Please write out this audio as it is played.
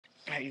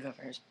Alright, you go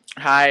first.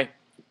 Hi,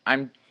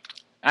 I'm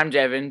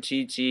Devon.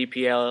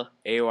 TTplayar.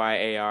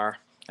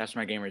 That's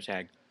my gamer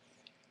tag.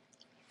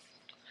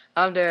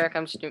 I'm Derek.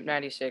 I'm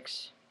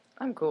Snoop96.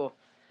 I'm cool.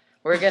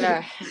 We're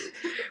gonna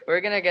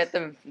we're gonna get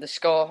the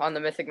skull on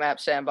the mythic map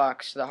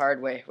Sandbox the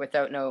hard way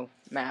without no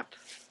map.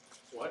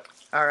 What?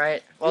 All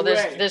right. Well,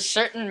 Hooray. there's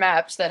certain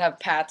maps that have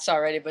paths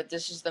already, but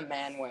this is the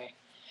man way.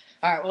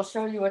 All right. We'll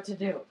show you what to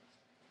do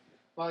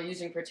while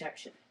using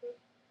protection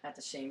at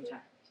the same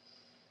time.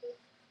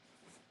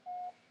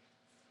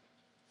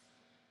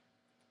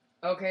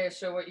 Okay,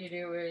 so what you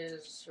do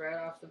is right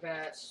off the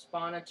bat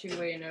spawn a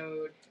two-way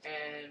node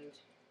and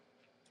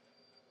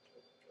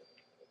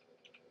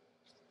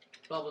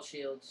bubble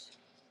shields.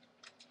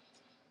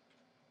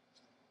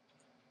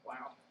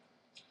 Wow.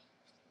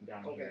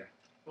 Down Okay. here.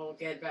 Well,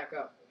 get back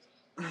up.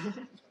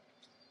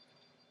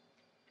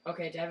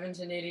 Okay,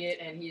 Devon's an idiot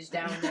and he's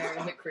down there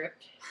in the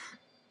crypt.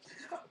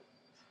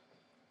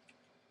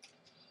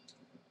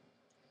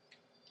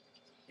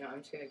 No, I'm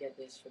just gonna get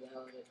this for the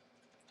hell of it.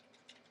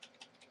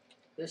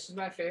 This is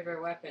my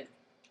favorite weapon.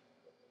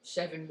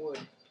 7 wood.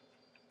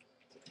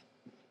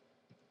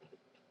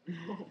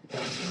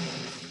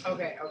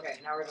 Okay,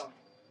 now we're going.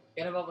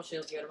 Get a bubble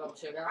shield,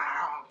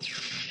 Ah!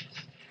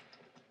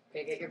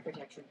 Okay, get your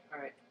protection.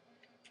 Alright.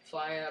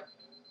 Fly up.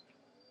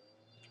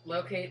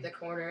 Locate the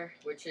corner,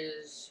 which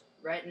is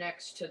right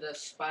next to the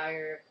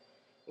spire,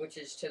 which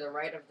is to the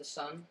right of the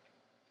sun.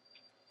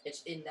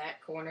 It's in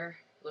that corner.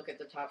 Look at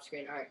the top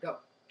screen. Alright, go.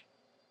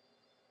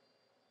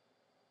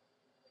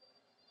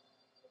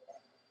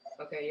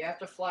 Okay, you have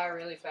to fly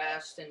really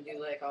fast and do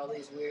like all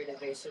these weird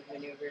evasive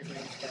maneuvers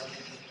and stuff.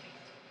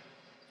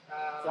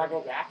 Should I go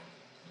back?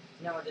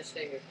 No, just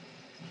stay here.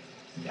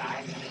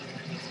 Die.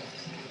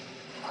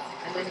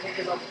 And then get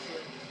your bubble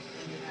shield.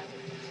 And you have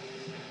it.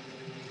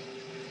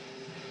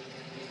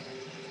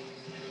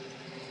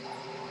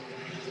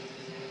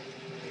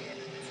 Okay,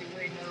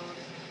 two-way node.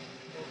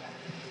 Go back.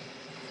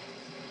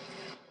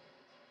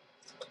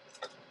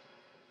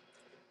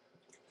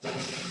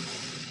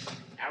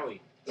 Owie.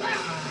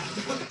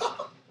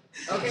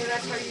 Okay,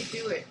 that's how you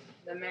do it.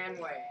 The man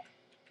way.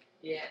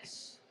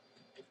 Yes.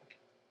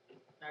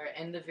 Alright,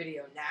 end the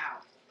video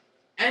now.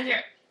 End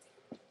it!